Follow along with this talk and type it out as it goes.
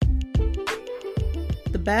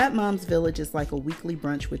The Bad Moms Village is like a weekly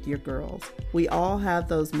brunch with your girls. We all have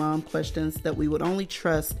those mom questions that we would only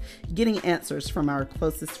trust getting answers from our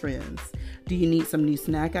closest friends. Do you need some new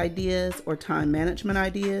snack ideas or time management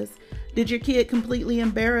ideas? Did your kid completely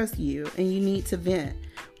embarrass you and you need to vent?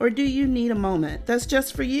 Or do you need a moment that's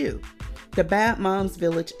just for you? The Bad Moms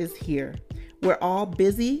Village is here. We're all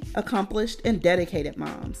busy, accomplished, and dedicated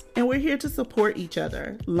moms, and we're here to support each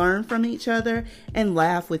other, learn from each other, and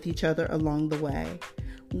laugh with each other along the way.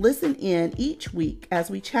 Listen in each week as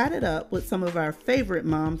we chat it up with some of our favorite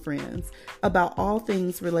mom friends about all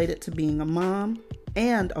things related to being a mom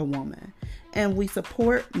and a woman, and we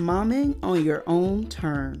support momming on your own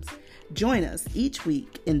terms. Join us each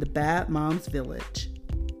week in the Bad Moms Village.